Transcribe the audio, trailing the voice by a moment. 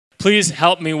Please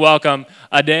help me welcome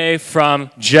Ade from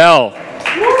Jell.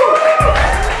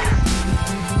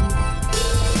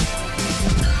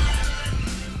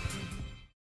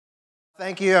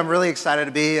 Thank you. I'm really excited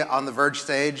to be on the Verge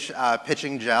stage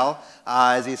pitching Jell.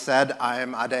 As he said,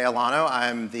 I'm Ade Alano.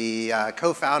 I'm the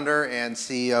co-founder and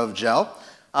CEO of Jell.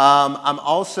 I'm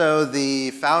also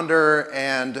the founder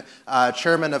and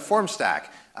chairman of FormStack,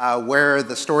 where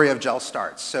the story of Jell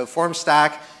starts. So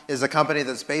FormStack is a company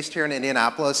that's based here in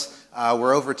Indianapolis.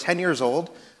 We're over 10 years old.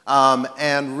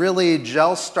 And really,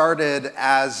 Jell started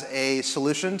as a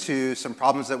solution to some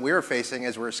problems that we were facing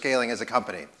as we were scaling as a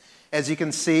company. As you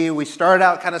can see, we started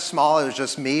out kind of small. It was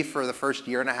just me for the first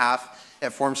year and a half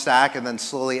at FormStack, and then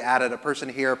slowly added a person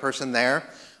here, a person there.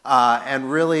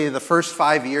 And really, the first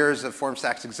 5 years of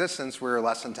FormStack's existence, we were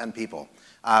less than 10 people.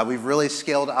 We've really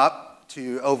scaled up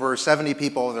to over 70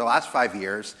 people over the last 5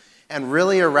 years. And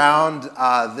really around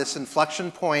this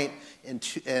inflection point in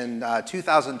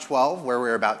 2012, where we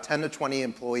were about 10 to 20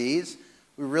 employees,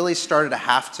 we really started to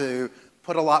have to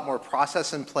put a lot more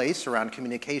process in place around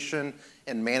communication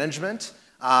and management.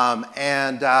 We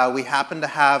happened to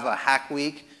have a hack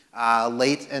week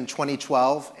late in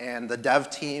 2012, and the dev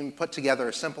team put together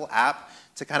a simple app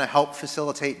to kind of help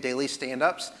facilitate daily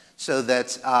stand-ups so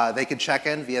that they could check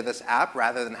in via this app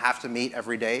rather than have to meet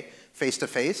every day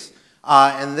face-to-face.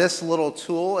 And this little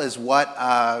tool is what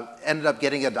ended up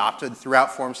getting adopted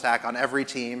throughout FormStack on every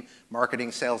team,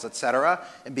 marketing, sales, et cetera,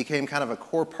 and became kind of a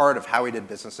core part of how we did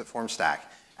business at FormStack.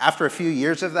 After a few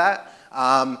years of that,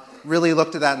 really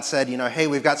looked at that and said, hey,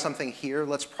 we've got something here,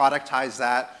 let's productize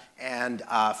that and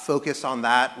focus on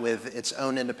that with its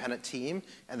own independent team.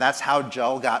 And that's how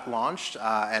Jell got launched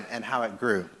and how it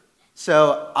grew.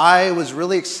 So I was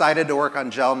really excited to work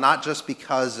on Jell, not just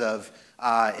because of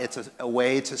it's a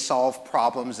way to solve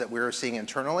problems that we were seeing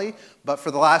internally, but for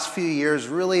the last few years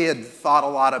really had thought a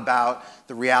lot about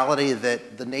the reality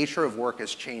that the nature of work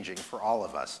is changing for all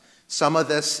of us. Some of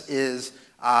this is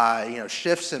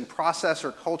shifts in process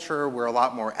or culture. We're a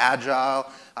lot more agile,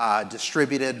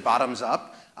 distributed, bottoms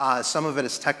up. Some of it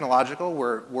is technological.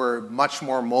 We're much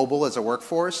more mobile as a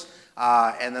workforce.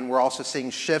 And then we're also seeing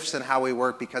shifts in how we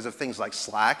work because of things like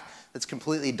Slack that's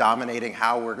completely dominating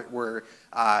how we're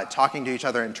talking to each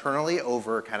other internally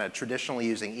over kind of traditionally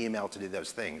using email to do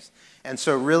those things. And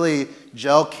so really,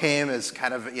 Jell came as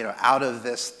kind of out of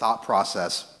this thought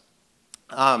process.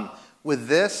 With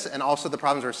this and also the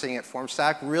problems we're seeing at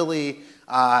FormStack, really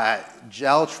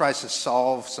Jell tries to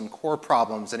solve some core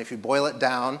problems. And if you boil it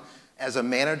down, as a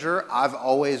manager, I've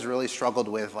always really struggled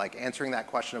with answering that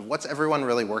question of what's everyone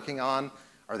really working on?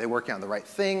 Are they working on the right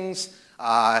things?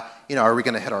 Are we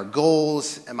going to hit our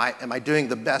goals? Am I doing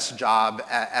the best job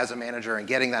as a manager and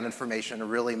getting that information and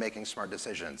really making smart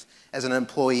decisions? As an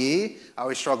employee, I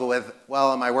always struggle with,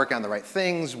 well, am I working on the right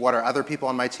things? What are other people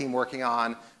on my team working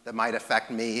on that might affect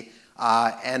me?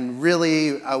 And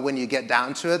really, when you get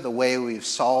down to it, the way we've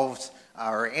solved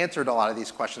or answered a lot of these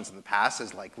questions in the past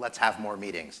is let's have more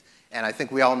meetings. And I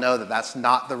think we all know that that's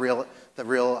not the real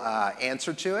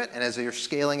answer to it. And as you're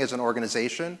scaling as an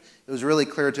organization, it was really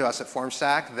clear to us at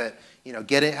FormStack that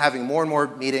having more and more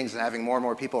meetings and having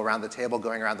more people around the table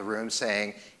going around the room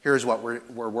saying, here's what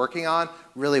we're working on,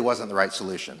 really wasn't the right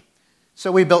solution.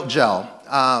 So we built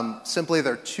Jell. Simply,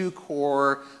 there are two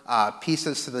core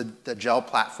pieces to the Jell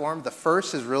platform. The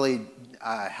first is really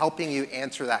helping you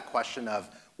answer that question of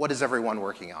what is everyone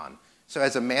working on? So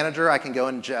as a manager, I can go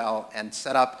in Jell and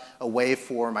set up a way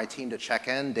for my team to check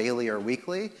in daily or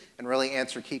weekly and really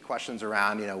answer key questions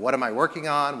around, what am I working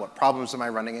on? What problems am I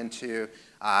running into?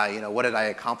 What did I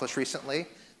accomplish recently?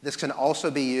 This can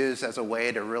also be used as a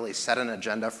way to really set an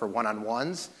agenda for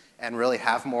one-on-ones and really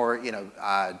have more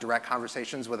direct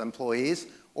conversations with employees.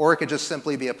 Or it could just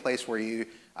simply be a place where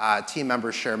team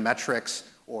members share metrics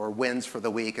or wins for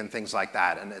the week and things like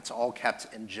that. And it's all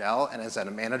kept in Jell. And as a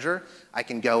manager, I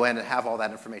can go in and have all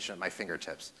that information at my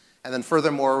fingertips. And then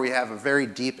furthermore, we have a very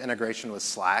deep integration with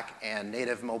Slack and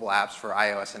native mobile apps for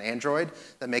iOS and Android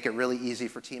that make it really easy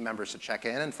for team members to check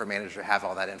in and for managers to have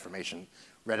all that information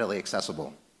readily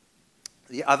accessible.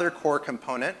 The other core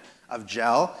component of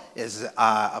Jell is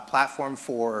a platform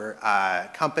for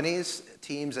companies,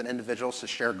 teams, and individuals to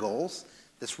share goals.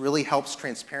 This really helps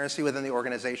transparency within the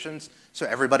organizations so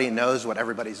everybody knows what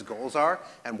everybody's goals are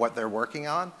and what they're working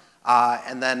on.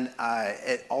 And then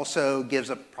it also gives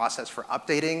a process for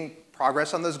updating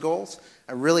progress on those goals.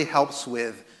 It really helps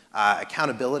with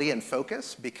accountability and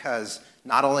focus because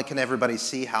not only can everybody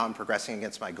see how I'm progressing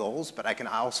against my goals, but I can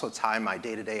also tie my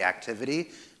day-to-day activity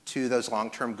to those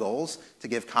long-term goals to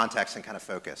give context and kind of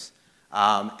focus.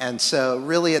 And so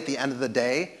really at the end of the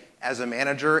day, as a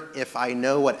manager, if I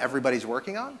know what everybody's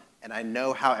working on and I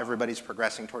know how everybody's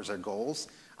progressing towards their goals,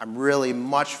 I'm really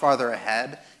much farther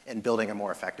ahead in building a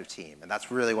more effective team. And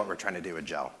that's really what we're trying to do with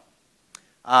Jell.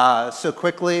 So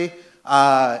quickly,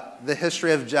 the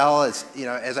history of Jell is,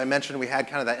 as I mentioned, we had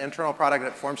kind of that internal product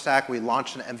at FormStack. We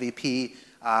launched an MVP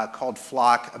called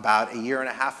Flock about a year and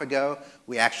a half ago.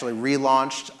 We actually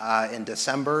relaunched in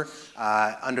December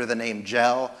under the name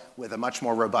Jell with a much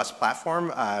more robust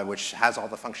platform, which has all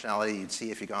the functionality you'd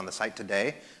see if you go on the site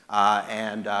today.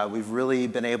 We've really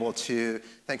been able to,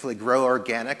 thankfully, grow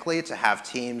organically to have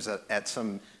teams at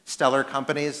some stellar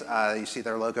companies. You see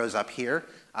their logos up here,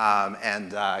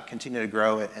 and continue to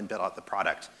grow it and build out the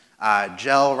product.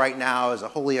 Jell right now is a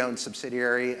wholly owned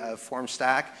subsidiary of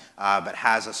FormStack, but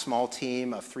has a small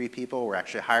team of 3 people. We're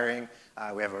actually hiring.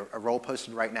 We have a role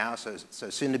posted right now, so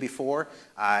soon to be 4,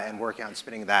 and working on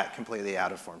spinning that completely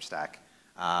out of FormStack.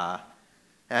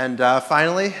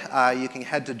 Finally, you can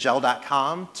head to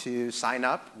Jell.com to sign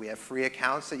up. We have free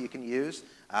accounts that you can use,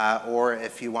 or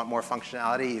if you want more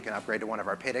functionality, you can upgrade to one of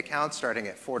our paid accounts, starting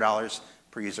at $4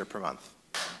 per user per month.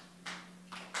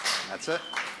 That's it.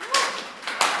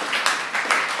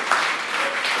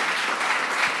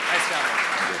 Nice job.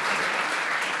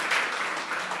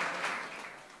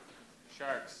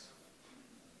 Sharks.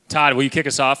 Todd, will you kick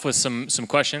us off with some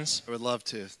questions? I would love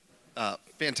to.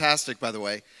 Fantastic, by the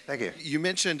way. Thank you. You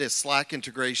mentioned a Slack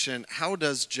integration. How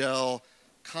does Jell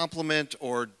complement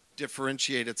or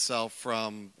differentiate itself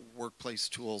from workplace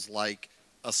tools like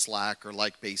a Slack or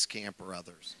like Basecamp or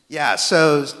others? Yeah,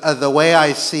 so the way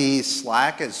I see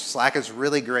Slack is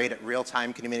really great at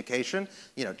real-time communication,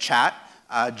 chat.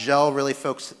 Jell really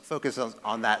focuses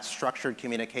on that structured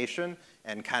communication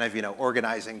and kind of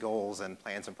organizing goals and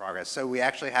plans and progress. So we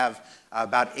actually have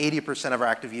about 80% of our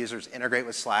active users integrate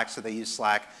with Slack, so they use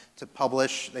Slack to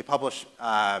publish. They publish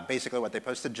basically what they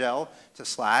post to Jell to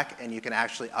Slack, and you can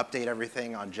actually update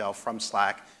everything on Jell from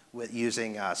Slack with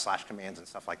using slash commands and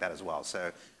stuff like that as well.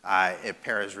 So it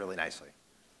pairs really nicely.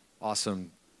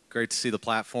 Awesome. Great to see the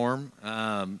platform.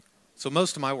 So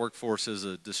most of my workforce is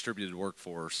a distributed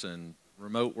workforce, and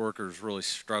remote workers really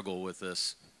struggle with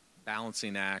this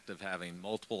balancing act of having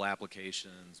multiple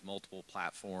applications, multiple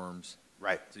platforms,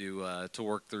 right, to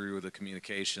work through the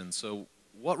communication. So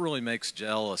what really makes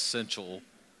Jell essential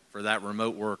for that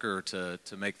remote worker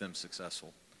to make them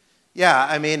successful? Yeah,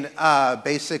 I mean,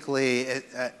 basically,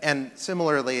 and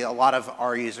similarly, a lot of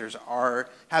our users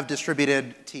have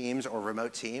distributed teams or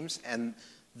remote teams, and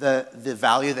the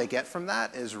value they get from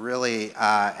that is really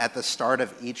at the start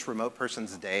of each remote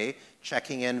person's day,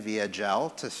 checking in via Jell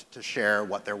to share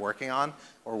what they're working on,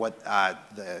 or what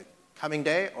the coming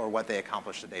day, or what they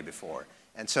accomplished the day before.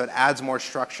 And so it adds more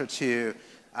structure to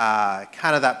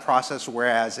kind of that process,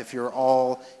 whereas if you're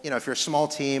all, if you're a small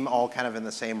team all kind of in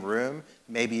the same room,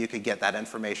 maybe you could get that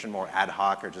information more ad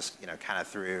hoc or just, kind of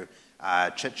through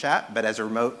chit chat. But as a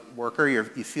remote worker, you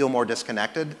feel more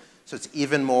disconnected. So it's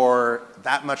even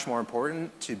that much more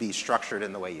important to be structured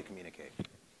in the way you communicate.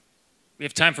 We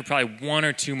have time for probably 1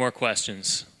 or 2 more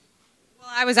questions. Well,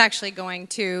 I was actually going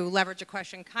to leverage a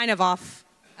question kind of off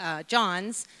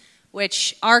John's,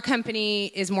 which our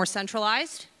company is more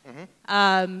centralized,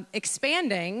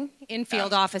 expanding in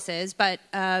field offices, but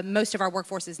most of our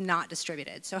workforce is not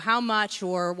distributed. So how much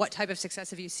or what type of success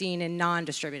have you seen in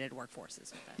non-distributed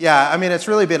workforces? Yeah, I mean, it's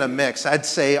really been a mix. I'd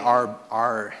say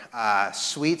our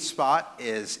sweet spot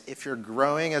is if you're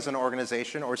growing as an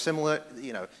organization, or similar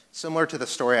to the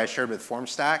story I shared with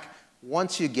FormStack.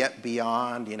 Once you get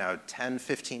beyond 10,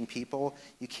 15 people,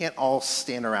 you can't all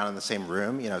stand around in the same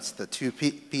room. It's the 2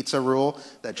 pizza rule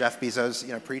that Jeff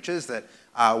Bezos preaches, that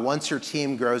once your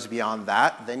team grows beyond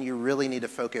that, then you really need to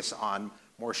focus on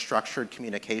more structured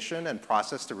communication and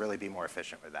process to really be more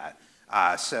efficient with that.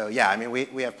 So yeah, I mean,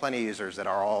 we have plenty of users that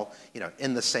are all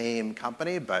in the same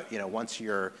company, but once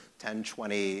you're 10,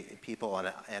 20 people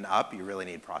and up, you really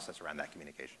need process around that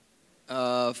communication.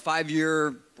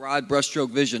 5-year broad brushstroke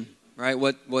vision. Right?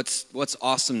 What's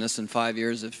awesomeness in 5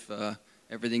 years if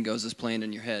everything goes as planned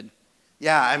in your head?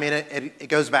 Yeah, I mean, it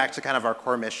goes back to kind of our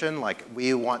core mission. Like,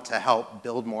 we want to help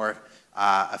build more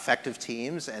effective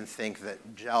teams, and think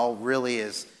that Jell really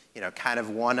is, kind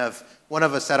of one of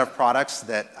a set of products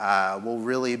that will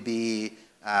really be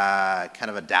kind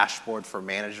of a dashboard for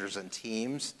managers and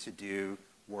teams to do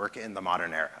work in the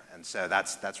modern era. And so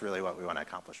that's really what we want to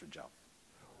accomplish with Jell.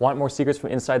 Want more secrets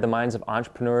from inside the minds of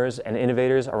entrepreneurs and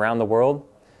innovators around the world?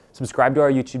 Subscribe to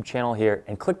our YouTube channel here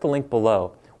and click the link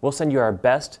below. We'll send you our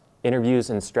best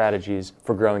interviews and strategies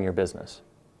for growing your business.